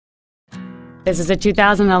This is a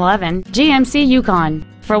 2011 GMC Yukon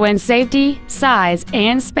for when safety, size,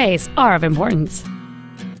 and space are of importance.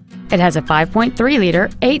 It has a 5.3-liter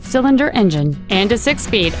 8-cylinder engine and a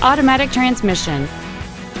 6-speed automatic transmission.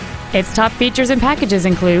 Its top features and packages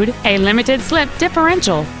include a limited-slip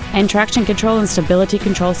differential and traction control and stability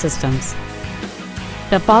control systems.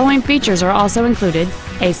 The following features are also included: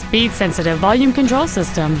 a speed-sensitive volume control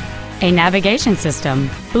system, a navigation system,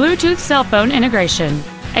 Bluetooth cell phone integration,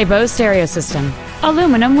 a Bose stereo system,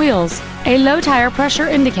 aluminum wheels, a low tire pressure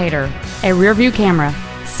indicator, a rear-view camera,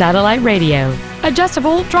 satellite radio,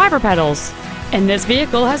 adjustable driver pedals, and this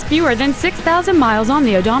vehicle has fewer than 6,000 miles on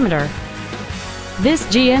the odometer. This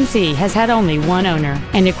GMC has had only one owner,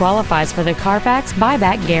 and it qualifies for the Carfax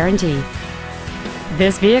buyback guarantee.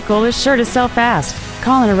 This vehicle is sure to sell fast.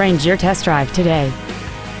 Call and arrange your test drive today.